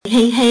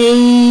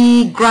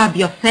Hey, grab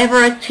your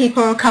favorite tea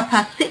or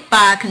cuppa, sit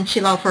back and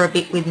chill out for a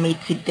bit with me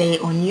today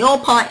on your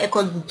Power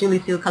Echoes with Julie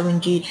Phil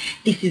Kalunji.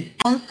 This is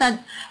sponsored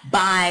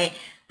by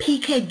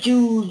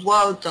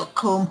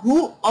PKJewelsWorld.com,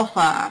 who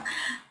offer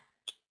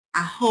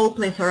a whole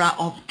plethora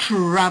of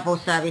travel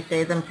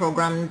services and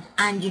programs,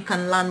 and you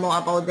can learn more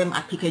about them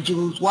at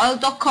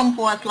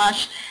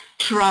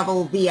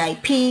pkjewelsworld.com/travel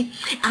VIP.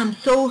 I'm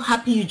so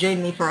happy you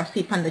joined me for a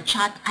sip on the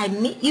chat. I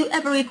meet you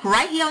every week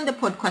right here on the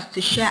podcast to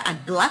share a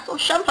glass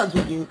of champagne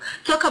with you,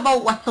 talk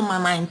about what's on my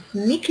mind,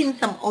 sneak in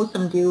some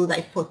awesome deals,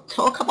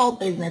 talk about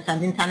business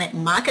and internet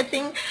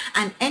marketing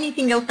and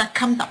anything else that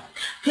comes up.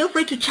 Feel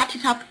free to chat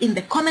it up in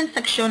the comment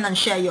section and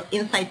share your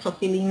insights or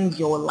feelings,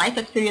 your life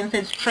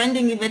experiences,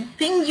 trending events,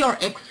 things you're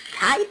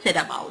excited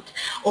about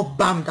or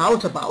bummed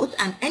out about,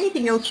 and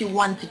anything else you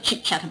want to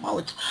chit chat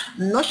about.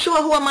 Not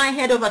sure who am I?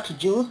 Head over to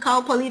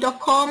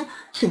julescowpoly.com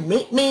to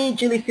meet me,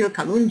 Julie Phil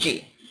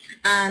Kalunji.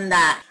 And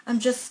I'm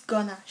just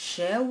gonna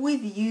share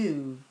with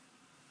you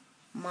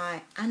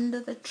my under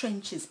the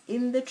trenches,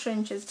 in the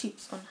trenches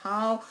tips on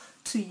how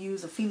to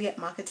use affiliate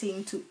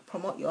marketing to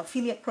promote your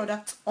affiliate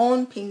products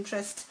on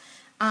Pinterest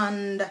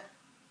and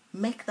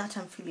make that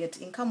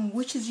affiliate income,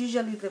 which is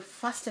usually the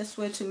fastest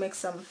way to make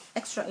some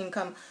extra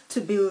income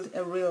to build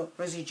a real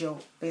residual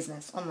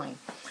business online.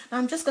 Now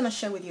I'm just going to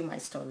share with you my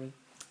story.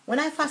 When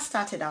I first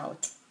started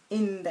out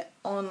in the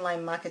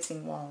online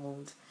marketing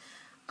world,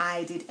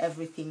 I did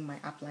everything my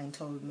upline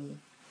told me.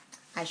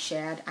 I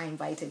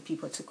invited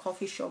people to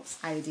coffee shops,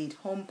 I did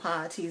home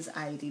parties,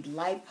 I did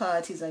live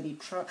parties, I did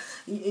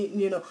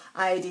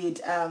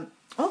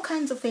all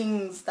kinds of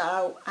things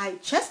that I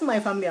chased my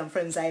family and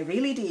friends. I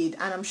really did,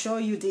 and I'm sure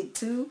you did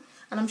too,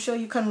 and I'm sure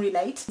you can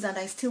relate. And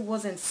I still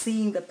wasn't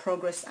seeing the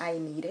progress I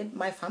needed.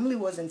 My family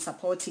wasn't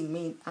supporting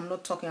me. I'm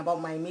not talking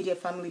about my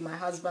immediate family, my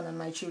husband and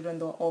my children.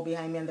 They're all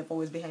behind me, and they've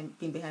always been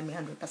behind me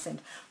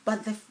 100%.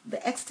 But the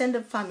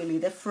extended family,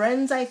 the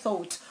friends I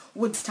thought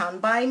would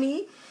stand by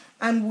me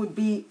and would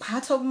be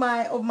part of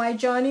my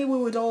journey, we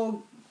would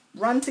all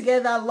run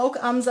together, lock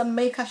arms, and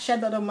make a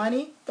shed load of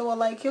money. They were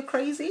like, "You're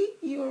crazy.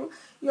 You're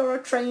a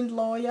trained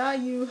lawyer.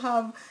 You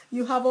have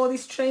all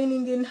this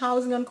training in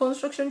housing and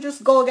construction.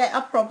 Just go get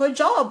a proper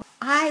job."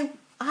 I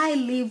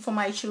live for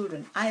my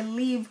children. I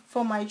live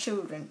for my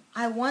children.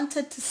 I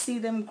wanted to see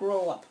them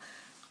grow up.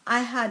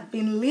 I had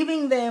been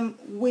leaving them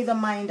with a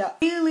mind that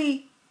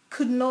really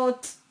could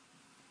not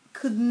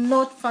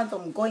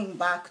fathom going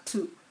back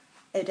to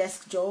a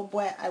desk job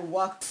where I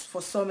worked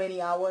for so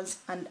many hours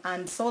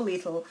and so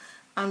little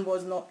and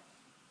was not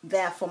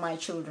there for my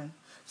children.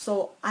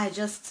 So I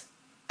just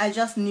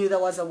knew there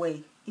was a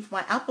way. If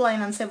my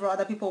upline and several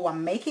other people were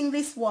making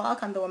this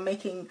work and they were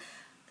making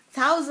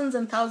thousands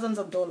and thousands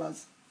of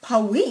dollars per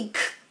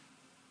week,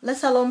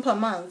 let alone per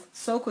month,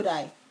 so could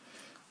I.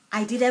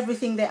 I did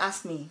everything they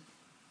asked me.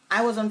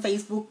 I was on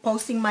Facebook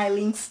posting my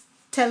links,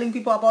 telling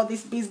people about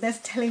this business,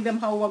 telling them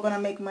how we're going to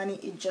make money.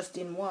 It just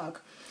didn't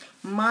work.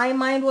 My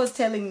mind was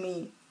telling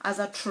me, as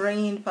a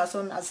trained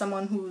person, as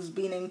someone who's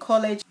been in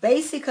college,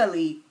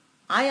 basically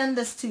I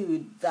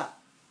understood that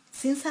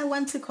since I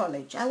went to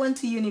college, I went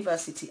to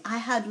university, I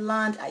had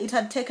learned, it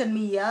had taken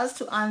me years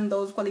to earn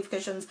those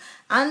qualifications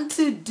and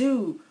to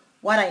do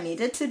what I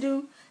needed to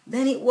do.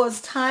 Then it was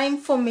time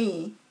for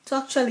me to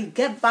actually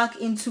get back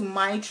into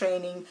my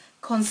training,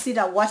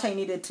 consider what I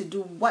needed to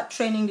do, what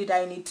training did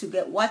I need to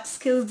get, what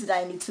skills did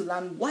I need to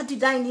learn, what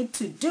did I need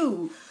to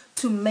do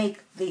to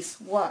make this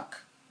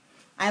work.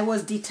 I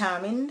was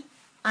determined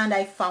and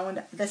I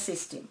found the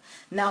system.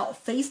 Now,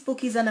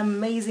 Facebook is an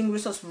amazing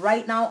resource.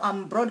 Right now,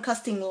 I'm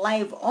broadcasting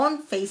live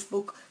on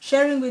Facebook,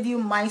 sharing with you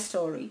my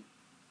story.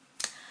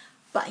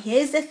 But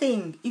here's the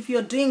thing. If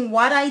you're doing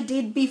what I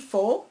did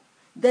before,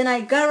 then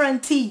I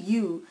guarantee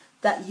you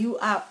that you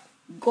are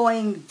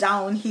going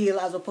downhill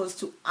as opposed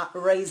to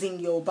raising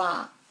your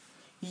bar.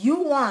 You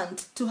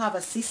want to have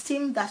a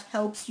system that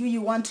helps you.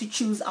 You want to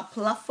choose a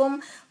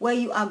platform where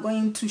you are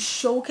going to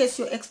showcase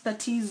your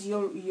expertise,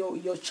 your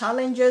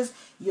challenges,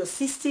 your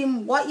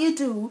system, what you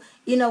do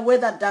in a way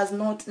that does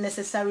not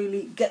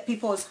necessarily get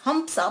people's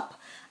humps up,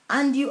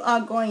 and you are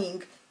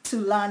going to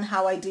learn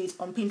how I do it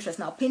on Pinterest.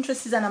 Now,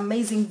 Pinterest is an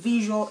amazing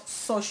visual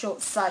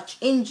social search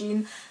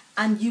engine,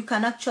 and you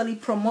can actually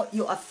promote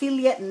your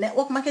affiliate,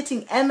 network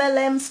marketing,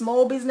 MLM,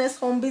 small business,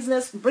 home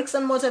business, bricks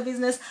and mortar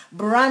business,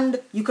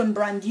 brand. You can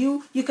brand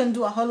you can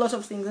do a whole lot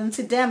of things. And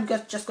today I'm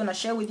just going to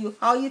share with you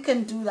how you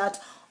can do that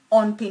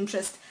on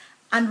Pinterest.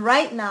 And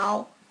right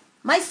now,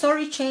 my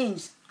story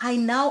changed. I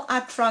now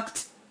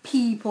attract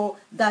people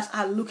that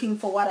are looking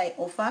for what I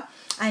offer.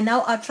 I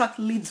now attract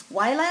leads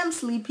while I am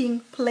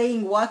sleeping,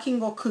 playing,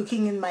 working, or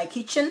cooking in my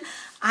kitchen.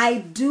 I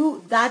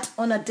do that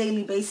on a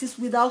daily basis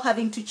without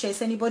having to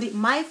chase anybody.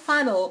 My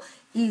funnel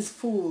is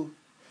full.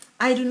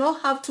 I do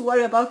not have to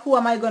worry about who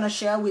am I going to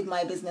share with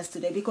my business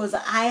today, because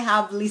I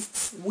have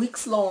lists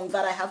weeks long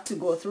that I have to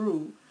go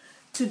through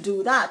to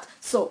do that.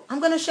 So I'm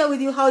going to share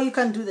with you how you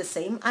can do the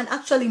same and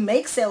actually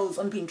make sales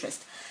on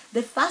Pinterest.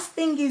 The first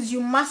thing is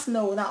you must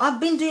know. Now, I've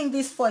been doing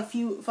this for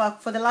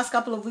the last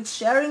couple of weeks,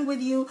 sharing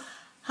with you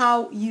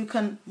how you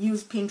can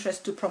use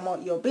Pinterest to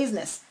promote your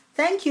business.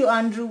 Thank you,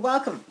 Andrew.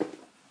 Welcome.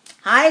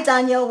 Hi,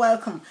 Daniel.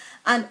 Welcome.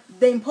 And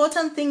the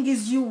important thing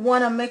is you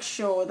want to make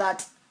sure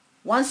that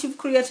once you've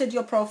created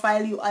your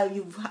profile, you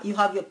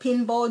have your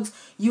pin boards,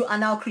 you are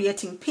now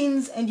creating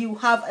pins, and you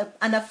have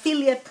an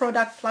affiliate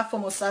product,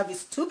 platform, or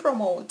service to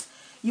promote.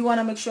 You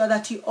want to make sure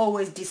that you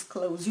always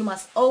disclose. You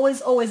must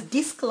always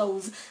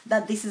disclose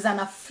that this is an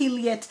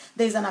affiliate.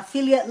 There's an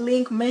affiliate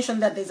link. Mention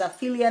that there's an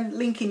affiliate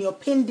link in your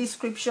pin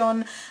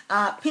description.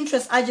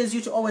 Pinterest urges you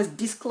to always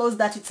disclose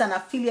that it's an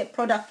affiliate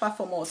product,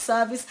 platform, or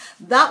service.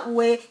 That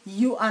way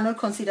you are not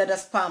considered a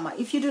spammer.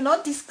 If you do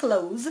not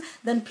disclose,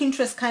 then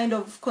Pinterest kind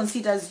of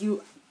considers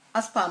you a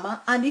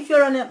spammer. And if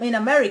you're in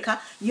America,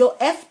 your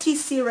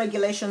FTC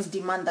regulations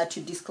demand that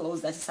you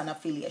disclose that it's an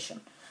affiliation.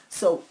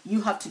 So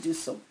you have to do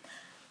so.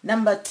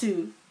 Number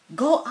 2,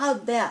 go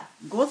out there,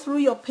 go through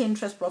your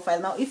Pinterest profile.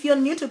 Now, if you're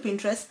new to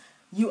Pinterest,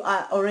 you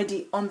are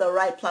already on the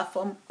right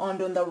platform, on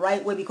the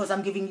right way, because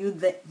I'm giving you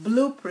the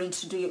blueprint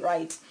to do it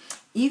right.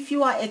 If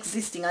you are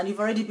existing and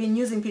you've already been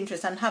using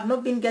Pinterest and have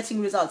not been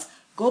getting results,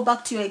 go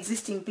back to your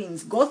existing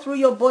pins. Go through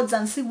your boards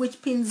and see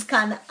which pins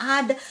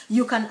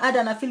you can add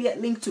an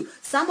affiliate link to.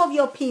 Some of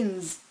your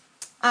pins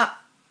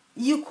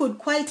you could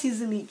quite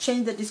easily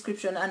change the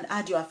description and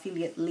add your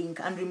affiliate link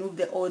and remove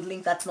the old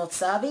link that's not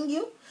serving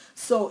you.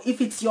 So if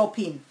it's your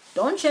pin,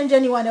 don't change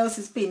anyone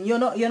else's pin. You're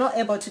not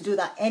able to do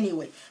that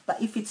anyway.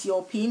 But if it's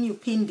your pin, you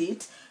pinned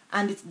it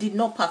and it did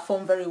not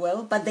perform very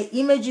well, but the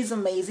image is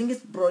amazing,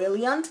 it's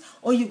brilliant,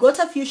 or you got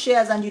a few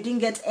shares and you didn't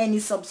get any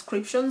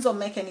subscriptions or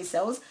make any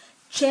sales,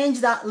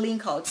 change that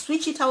link out.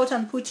 Switch it out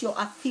and put your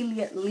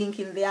affiliate link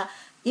in there.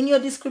 In your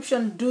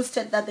description, do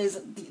state that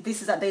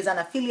there's an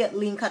affiliate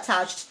link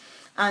attached.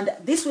 And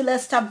this will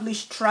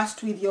establish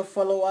trust with your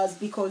followers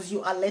because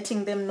you are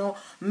letting them know.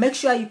 Make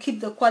sure you keep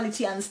the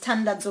quality and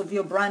standards of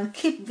your brand.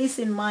 Keep this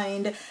in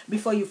mind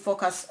before you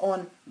focus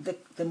on the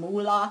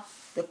moolah,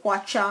 the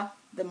kwacha,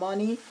 the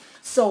money.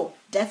 So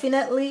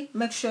definitely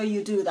make sure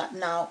you do that.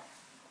 Now,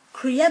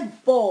 create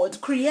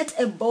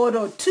a board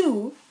or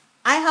 2.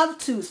 I have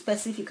 2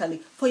 specifically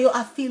for your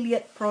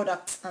affiliate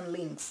products and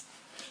links.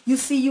 You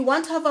see, you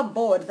want to have a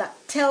board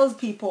that tells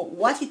people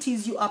what it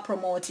is you are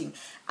promoting.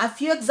 A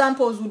few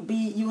examples would be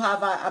you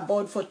have a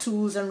board for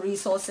tools and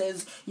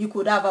resources. You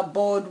could have a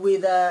board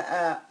with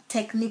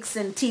techniques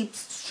and tips,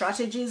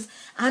 strategies.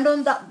 And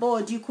on that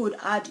board, you could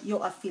add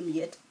your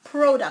affiliate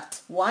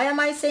product. Why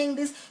am I saying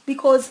this?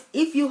 Because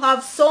if you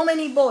have so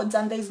many boards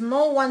and there's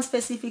no one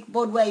specific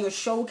board where you're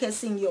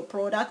showcasing your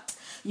product,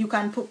 you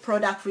can put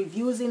product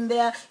reviews in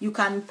there. You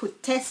can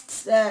put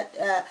tests,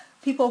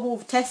 people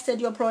who've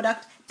tested your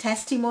product,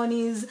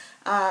 testimonies,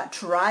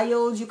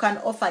 trials. You can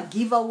offer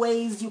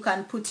giveaways. You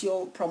can put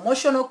your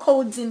promotional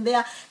codes in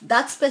there.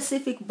 That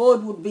specific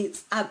board would be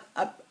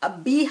a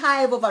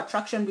beehive of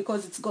attraction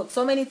because it's got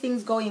so many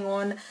things going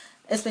on,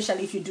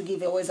 especially if you do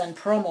giveaways and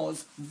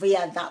promos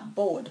via that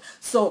board.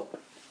 So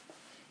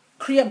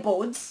create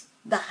boards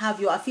that have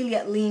your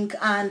affiliate link,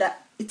 and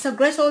it's a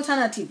great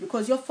alternative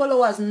because your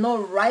followers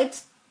know right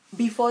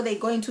before they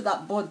go into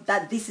that board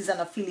that this is an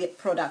affiliate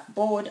product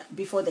board.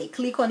 Before they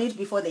click on it,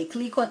 before they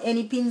click on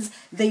any pins,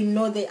 they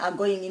know they are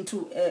going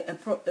into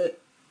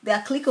they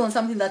are clicking on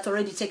something that's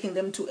already taking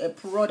them to a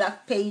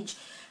product page.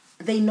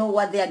 They know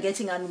what they are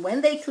getting, and when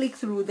they click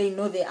through, they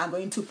know they are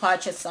going to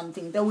purchase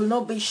something. They will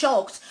not be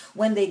shocked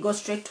when they go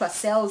straight to a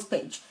sales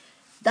page.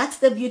 That's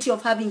the beauty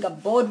of having a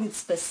board with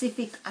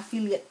specific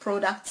affiliate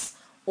products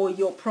or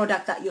your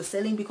product that you're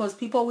selling, because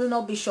people will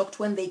not be shocked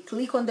when they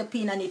click on the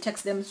pin and it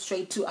takes them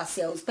straight to a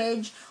sales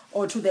page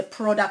or to the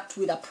product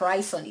with a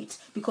price on it,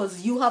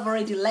 because you have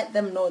already let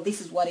them know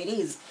this is what it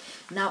is.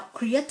 Now,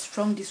 create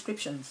strong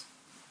descriptions.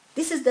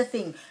 This is the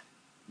thing.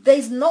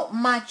 There's not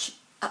much.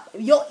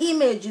 Your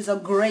image is a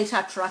great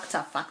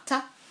attractor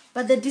factor,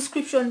 but the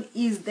description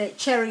is the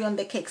cherry on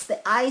the cakes,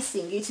 the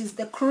icing. It is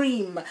the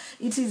cream.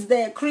 It is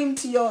the cream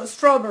to your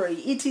strawberry.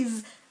 It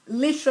is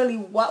literally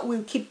what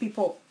will keep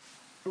people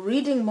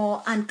reading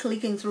more and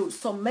clicking through.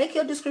 So make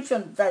your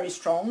description very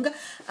strong.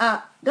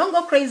 Don't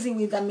go crazy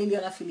with a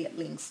million affiliate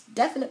links.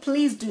 Definitely,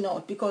 please do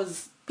not,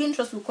 because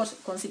Pinterest will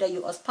consider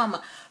you a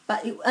spammer.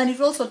 And it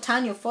will also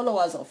turn your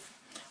followers off.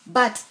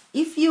 But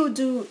if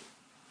you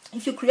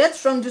create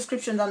strong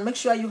descriptions and make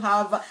sure you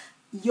have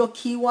your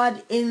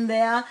keyword in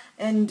there,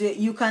 and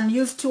you can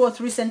use 2 or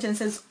 3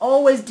 sentences,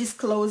 always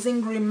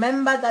disclosing.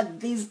 Remember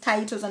that these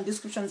titles and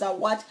descriptions are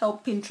what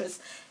help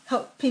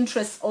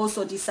Pinterest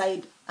also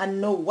decide and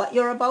know what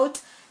you're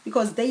about,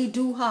 because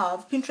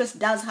Pinterest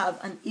does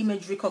have an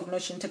image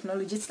recognition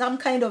technology, some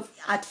kind of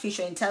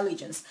artificial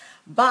intelligence,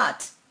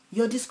 but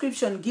your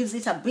description gives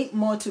it a bit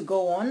more to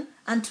go on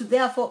and to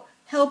therefore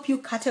help you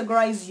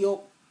categorize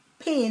your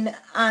pin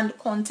and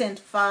content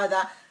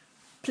further,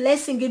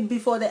 placing it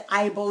before the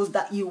eyeballs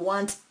that you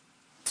want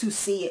to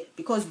see it,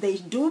 because they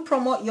do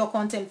promote your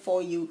content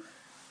for you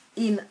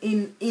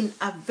in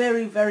a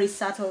very, very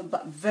subtle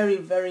but very,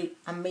 very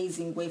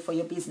amazing way for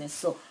your business.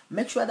 So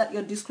make sure that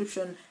your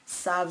description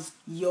serves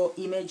your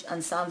image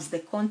and serves the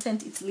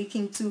content it's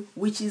linking to,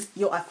 which is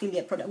your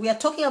affiliate product. We are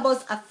talking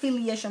about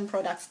affiliation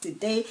products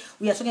today.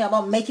 We are talking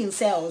about making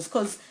sales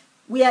because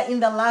we are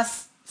in the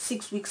last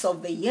 6 weeks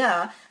of the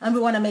year and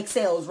we want to make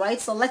sales, right?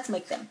 So let's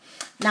make them.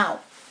 Now,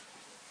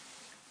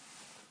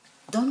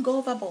 don't go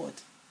overboard.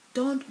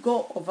 Don't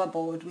go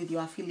overboard with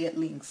your affiliate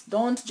links.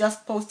 Don't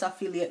just post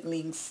affiliate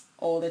links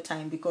all the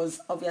time, because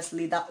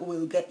obviously that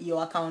will get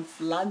your account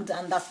flagged,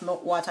 and that's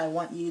not what I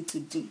want you to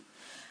do.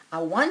 I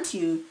want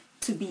you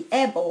to be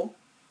able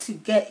to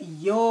get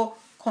your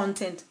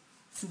content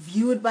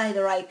viewed by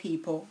the right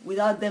people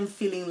without them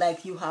feeling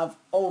like you have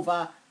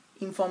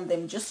over-informed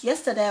them. Just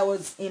yesterday I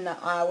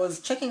was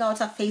checking out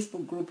a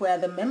Facebook group where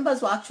the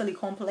members were actually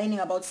complaining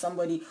about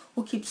somebody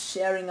who keeps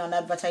sharing and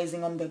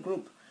advertising on the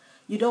group.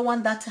 You don't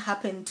want that to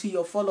happen to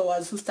your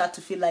followers who start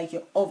to feel like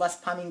you're over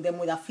spamming them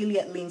with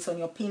affiliate links on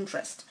your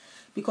Pinterest,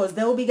 because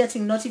they will be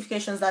getting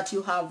notifications that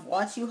you have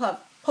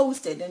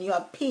posted and you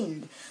have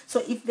pinned.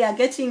 So if they are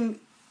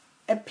getting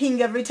a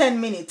ping every 10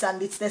 minutes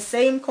and it's the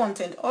same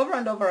content over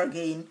and over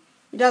again,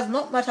 it does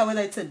not matter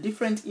whether it's a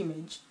different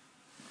image,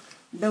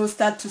 they will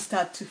start to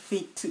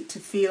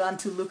feel and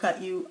to look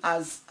at you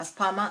as a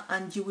spammer,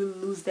 and you will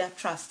lose their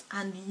trust,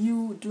 and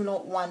you do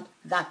not want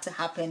that to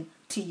happen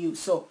to you.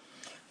 So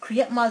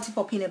create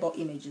multiple pinnable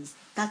images.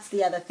 That's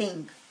the other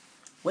thing.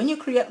 When you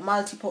create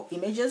multiple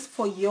images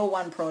for your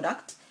one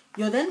product,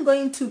 you're then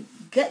going to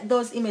get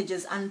those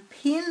images and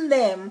pin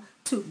them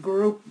to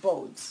group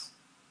boards.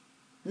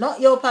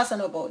 Not your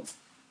personal boards,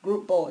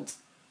 group boards.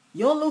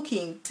 You're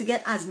looking to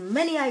get as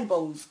many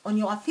eyeballs on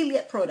your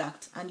affiliate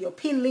product and your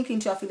pin link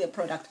into your affiliate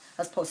product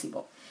as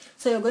possible.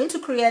 So you're going to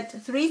create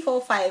 3,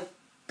 4, 5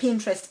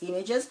 Pinterest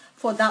images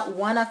for that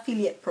one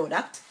affiliate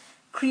product.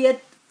 Create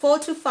 4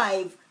 to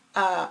 5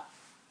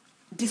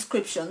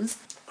 descriptions.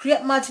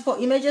 Create multiple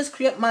images,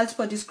 create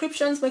multiple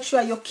descriptions. Make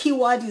sure your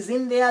keyword is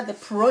in there. The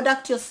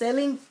product you're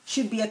selling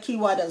should be a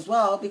keyword as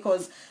well,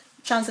 because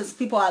chances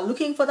people are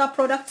looking for that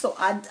product. So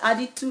add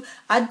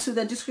to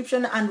the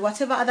description, and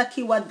whatever other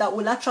keyword that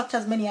will attract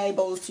as many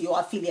eyeballs to your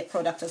affiliate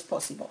product as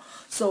possible.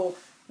 So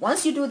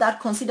once you do that,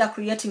 consider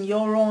creating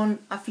your own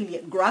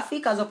affiliate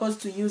graphic as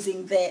opposed to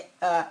using the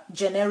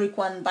generic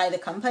one by the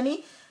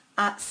company.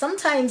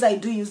 Sometimes I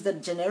do use the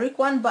generic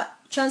one, but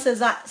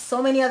chances are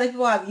so many other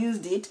people have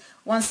used it.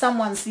 Once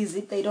someone sees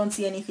it, they don't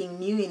see anything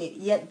new in it,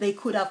 yet they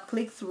could have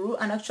clicked through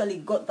and actually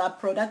got that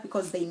product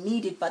because they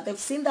need it, but they've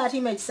seen that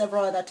image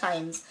several other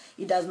times.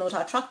 It does not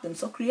attract them.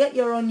 So create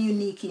your own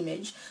unique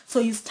image so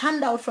you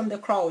stand out from the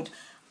crowd.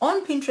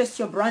 On Pinterest,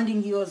 you're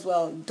branding you as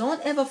well.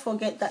 Don't ever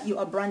forget that you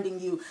are branding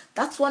you.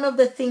 That's one of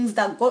the things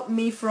that got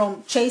me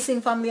from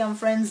chasing family and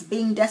friends,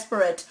 being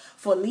desperate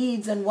for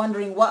leads and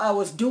wondering what I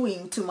was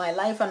doing to my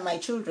life and my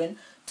children,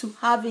 to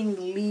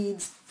having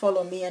leads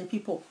follow me and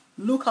people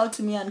look out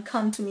to me and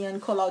come to me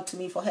and call out to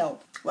me for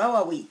help. Where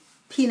were we?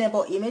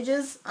 Pinnable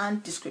images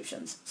and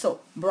descriptions. So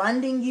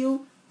branding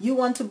you. You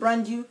want to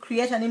brand you.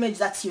 Create an image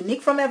that's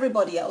unique from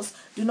everybody else.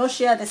 Do not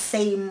share the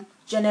same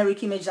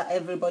generic image that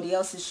everybody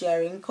else is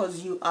sharing,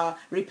 because you are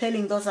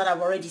repelling those that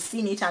have already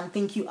seen it and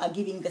think you are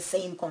giving the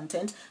same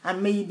content,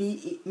 and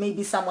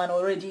maybe someone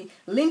already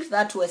linked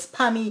that to a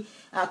spammy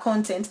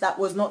content that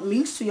was not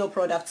linked to your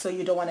product, so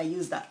you don't want to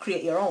use that.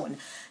 Create your own.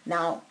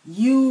 Now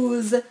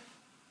use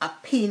a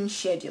pin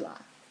scheduler.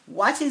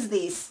 What is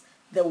this?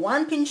 The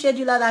one pin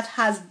scheduler that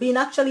has been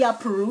actually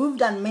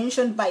approved and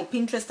mentioned by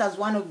Pinterest as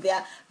one of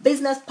their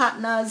business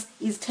partners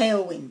is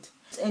Tailwind.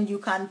 And you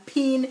can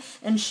pin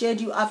and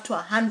schedule up to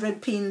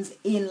 100 pins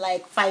in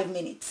like 5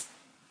 minutes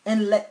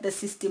and let the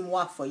system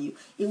work for you.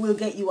 It will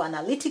get you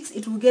analytics.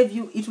 It will give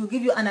you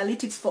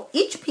analytics for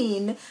each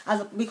pin,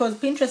 because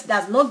Pinterest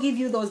does not give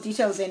you those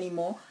details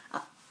anymore.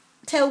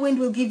 Tailwind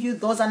will give you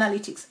those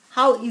analytics.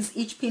 How is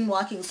each pin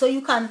working? So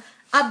you can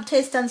ab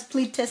test and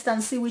split test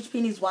and see which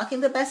pin is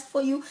working the best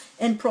for you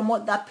and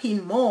promote that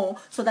pin more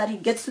so that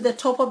it gets to the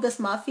top of the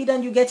smart feed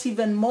and you get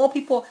even more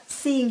people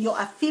seeing your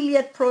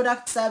affiliate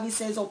product,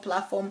 services or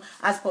platform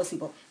as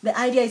possible. The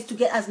idea is to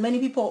get as many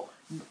people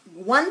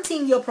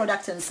wanting your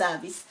product and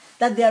service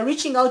that they are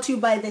reaching out to you.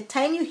 By the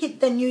time you hit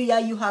the new year,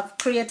 you have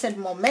created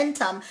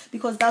momentum,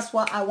 because that's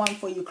what I want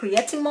for you,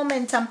 creating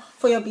momentum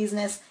for your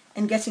business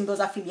and getting those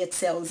affiliate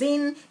sales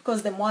in,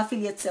 because the more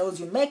affiliate sales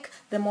you make,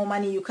 the more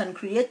money you can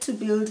create to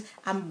build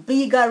a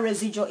bigger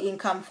residual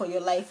income for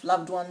your life,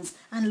 loved ones,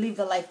 and live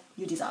the life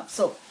you deserve.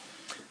 So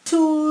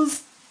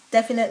tools,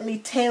 definitely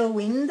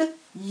Tailwind.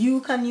 You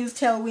can use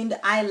Tailwind.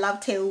 I love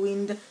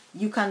Tailwind.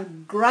 You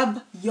can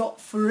grab your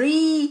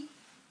free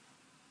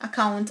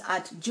account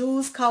at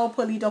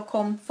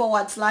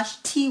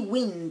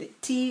julescowpoly.com/Twind,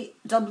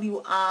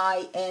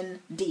 TWIND,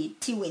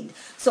 Twind.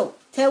 So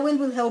Tailwind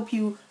will help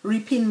you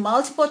repin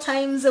multiple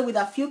times with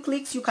a few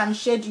clicks. You can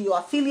schedule your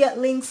affiliate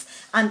links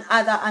and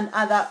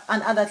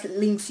other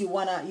links you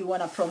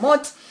wanna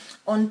promote.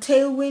 On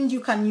Tailwind,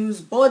 you can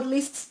use board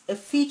lists, a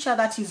feature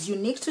that is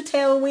unique to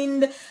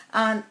Tailwind,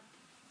 and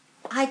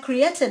I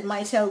created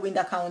my Tailwind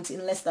account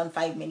in less than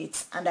 5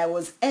 minutes, and I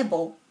was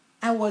able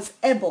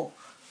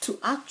to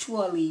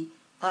actually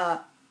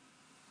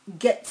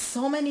get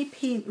so many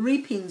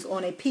repins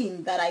on a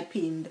pin that I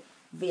pinned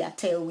via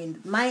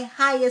Tailwind. My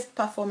highest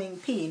performing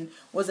pin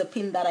was a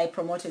pin that I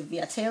promoted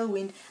via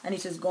Tailwind, and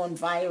it has gone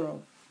viral.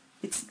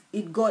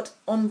 It got,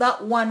 on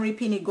that one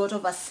repin, it got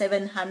over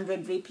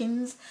 700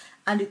 repins,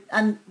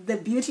 and the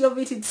beauty of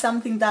it, it's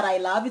something that I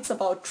love. It's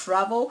about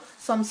travel,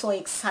 so I'm so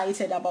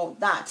excited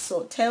about that.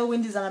 So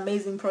Tailwind is an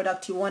amazing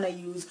product you want to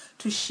use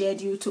to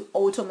schedule, to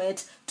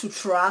automate, to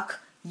track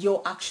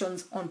your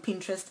actions on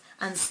Pinterest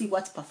and see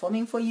what's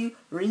performing for you.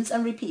 Rinse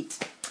and repeat.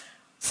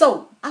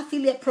 So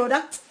affiliate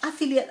products,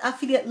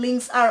 affiliate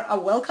links are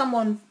welcome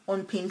on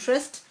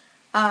Pinterest.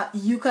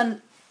 You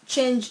can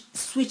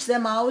switch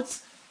them out.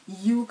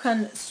 You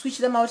can switch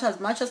them out as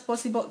much as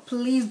possible.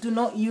 Please do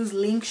not use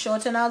link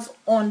shorteners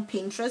on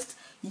Pinterest.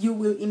 You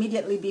will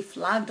immediately be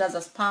flagged as a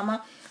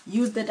spammer.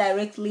 Use the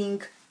direct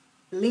link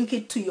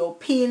it to your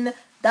pin.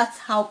 That's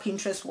how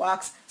Pinterest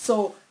works.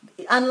 So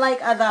unlike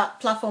other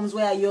platforms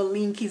where your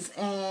link is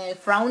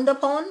frowned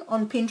upon,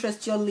 on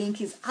Pinterest your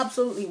link is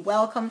absolutely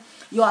welcome.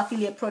 Your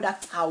affiliate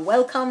products are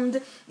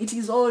welcomed. It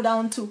is all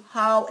down to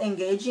how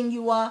engaging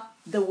you are,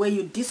 the way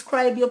you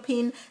describe your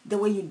pin, the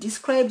way you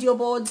describe your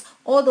boards,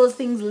 all those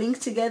things link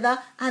together,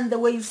 and the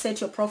way you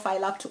set your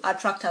profile up to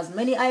attract as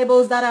many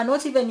eyeballs that are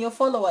not even your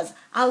followers.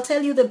 I'll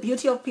tell you the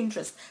beauty of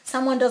Pinterest.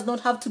 Someone does not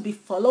have to be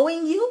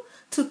following you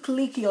to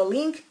click your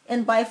link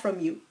and buy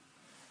from you.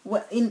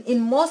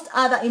 In most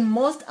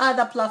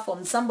other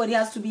platforms, somebody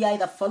has to be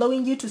either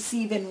following you to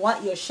see even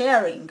what you're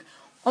sharing.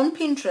 On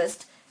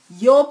Pinterest,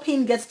 your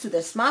pin gets to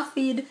the smart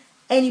feed.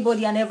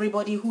 Anybody and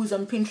everybody who's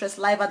on Pinterest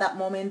live at that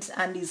moment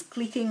and is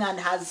clicking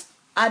and has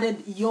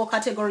added your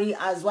category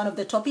as one of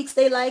the topics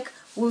they like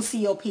will see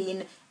your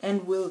pin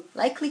and will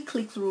likely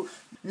click through.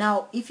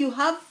 Now, if you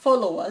have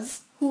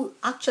followers who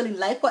actually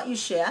like what you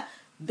share,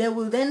 they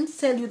will then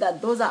tell you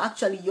that those are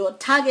actually your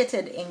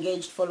targeted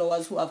engaged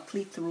followers who have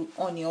clicked through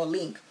on your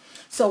link.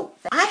 So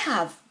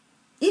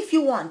if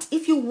you want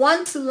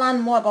to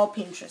learn more about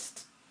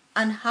Pinterest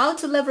and how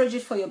to leverage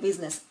it for your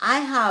business, I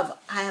have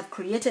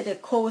created a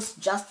course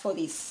just for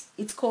this.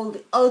 It's called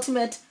the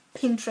Ultimate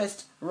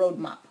Pinterest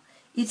Roadmap.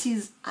 It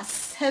is a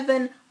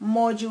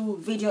 7-module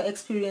video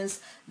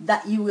experience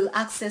that you will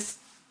access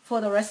for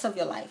the rest of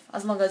your life,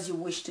 as long as you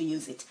wish to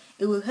use it.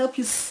 It will help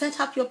you set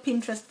up your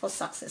Pinterest for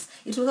success.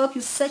 It will help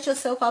you set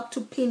yourself up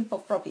to pin for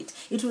profit.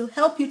 It will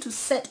help you to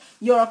set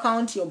your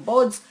account, your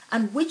boards,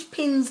 and which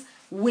pins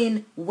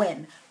win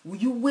when.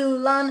 You will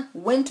learn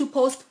when to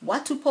post,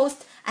 what to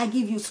post. I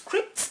give you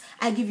scripts.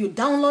 I give you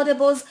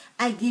downloadables.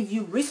 I give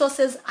you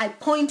resources. I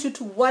point you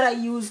to what I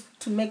use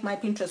to make my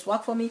Pinterest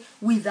work for me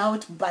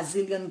without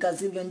bazillion,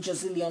 gazillion,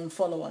 jazillion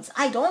followers.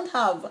 I don't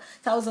have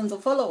thousands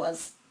of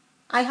followers.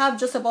 I have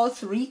just about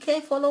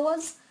 3K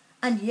followers,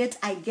 and yet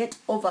I get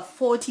over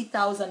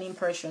 40,000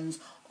 impressions,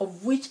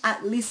 of which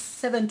at least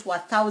 7 to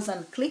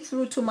 1,000 click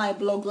through to my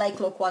blog like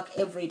clockwork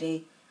every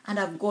day. And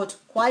I've got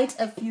quite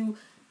a few.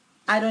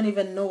 I don't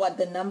even know what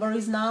the number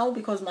is now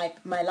because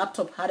my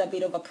laptop had a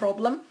bit of a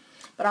problem.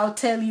 But I'll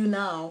tell you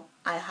now,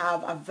 I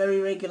have a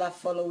very regular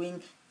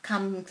following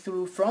coming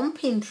through from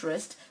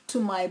Pinterest to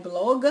my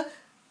blog,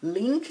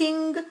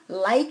 linking,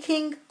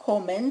 liking,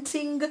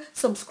 commenting,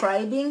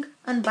 subscribing,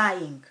 and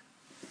buying.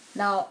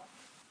 Now,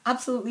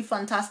 absolutely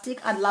fantastic.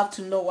 I'd love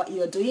to know what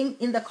you're doing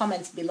in the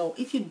comments below.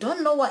 If you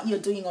don't know what you're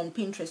doing on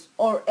Pinterest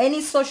or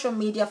any social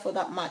media for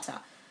that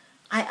matter,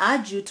 I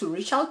urge you to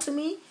reach out to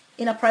me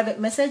in a private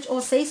message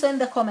or say so in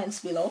the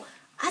comments below.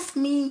 Ask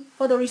me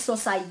for the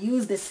resource I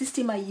use, the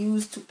system I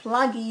use to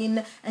plug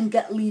in and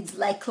get leads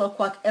like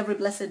clockwork every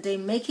blessed day,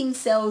 making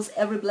sales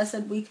every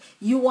blessed week.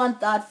 You want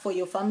that for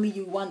your family.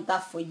 You want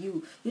that for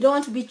you. You don't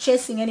want to be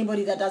chasing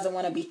anybody that doesn't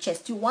want to be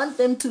chased. You want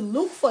them to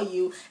look for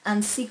you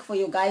and seek for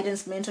your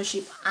guidance,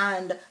 mentorship,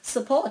 and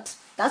support.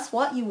 That's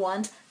what you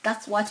want.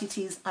 That's what it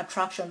is,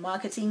 attraction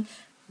marketing.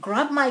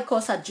 Grab my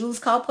course at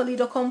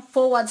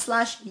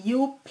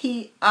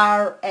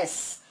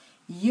julescarpoli.com/UPRS.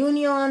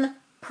 Union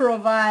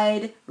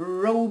Provide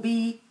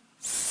Roby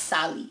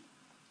Sally.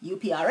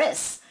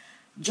 UPRS.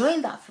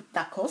 Join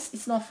that course.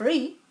 It's not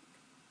free.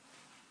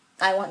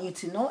 I want you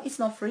to know it's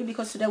not free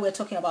because today we're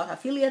talking about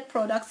affiliate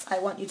products. I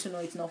want you to know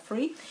it's not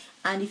free.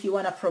 And if you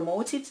want to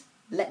promote it,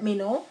 let me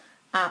know.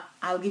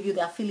 I'll give you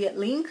the affiliate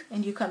link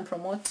and you can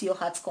promote to your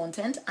heart's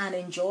content and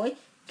enjoy,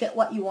 get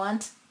what you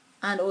want,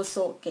 and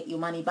also get your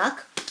money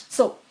back.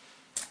 So,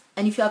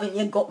 and if you haven't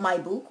yet got my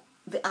book,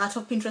 The Art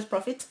of Pinterest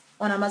Profit,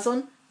 on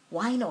Amazon,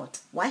 why not?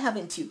 Why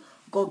haven't you?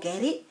 Go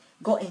get it,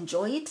 go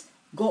enjoy it,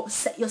 go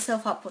set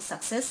yourself up for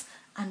success,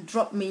 and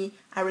drop me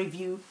a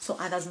review so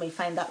others may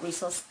find that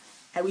resource.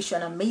 I wish you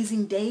an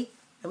amazing day.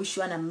 I wish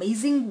you an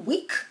amazing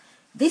week.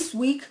 This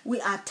week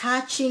we are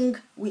touching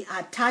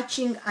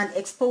and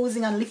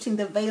exposing and lifting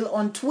the veil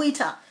on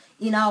Twitter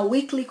in our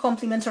weekly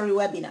complimentary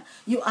webinar.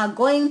 You are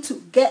going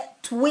to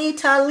get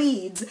Twitter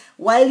leads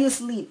while you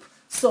sleep.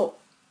 So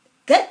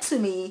get to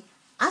me,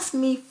 ask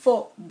me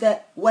for the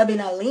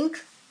webinar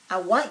link, I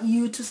want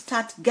you to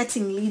start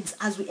getting leads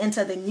as we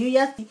enter the new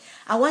year.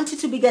 I want you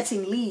to be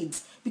getting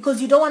leads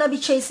because you don't want to be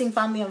chasing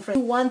family and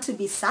friends. You want to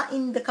be sat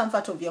in the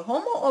comfort of your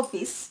home or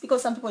office,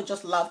 because some people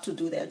just love to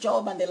do their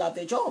job and they love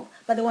their job,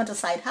 but they want a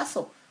side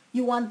hustle.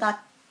 You want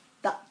that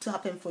to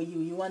happen for you.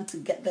 You want to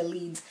get the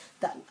leads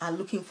that are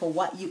looking for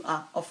what you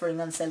are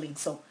offering and selling.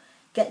 So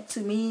get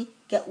to me,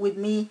 get with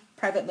me,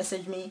 private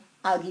message me.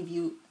 I'll give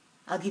you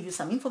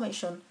some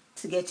information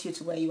to get you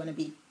to where you want to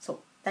be. So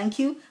thank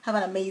you. Have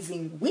an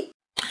amazing week.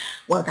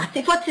 Well, that's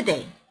it for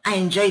today. I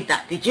enjoyed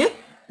that, did you?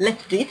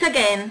 Let's do it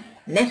again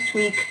next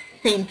week,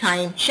 same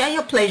time. Share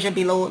your pleasure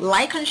below,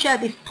 like and share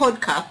this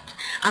podcast.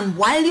 And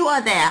while you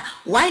are there,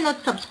 why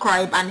not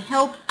subscribe and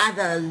help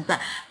others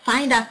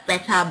find us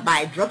better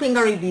by dropping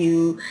a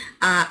review?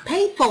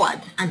 Pay it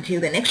forward. Until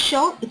the next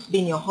show, it's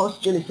been your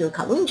host, Julie Phil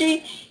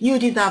Kalunji. You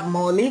deserve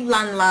more. Live,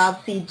 learn,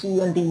 love, see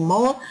to and be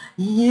more.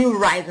 You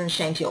rise and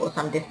shine to your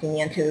awesome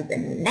destiny. Until the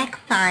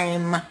next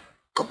time,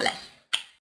 God bless.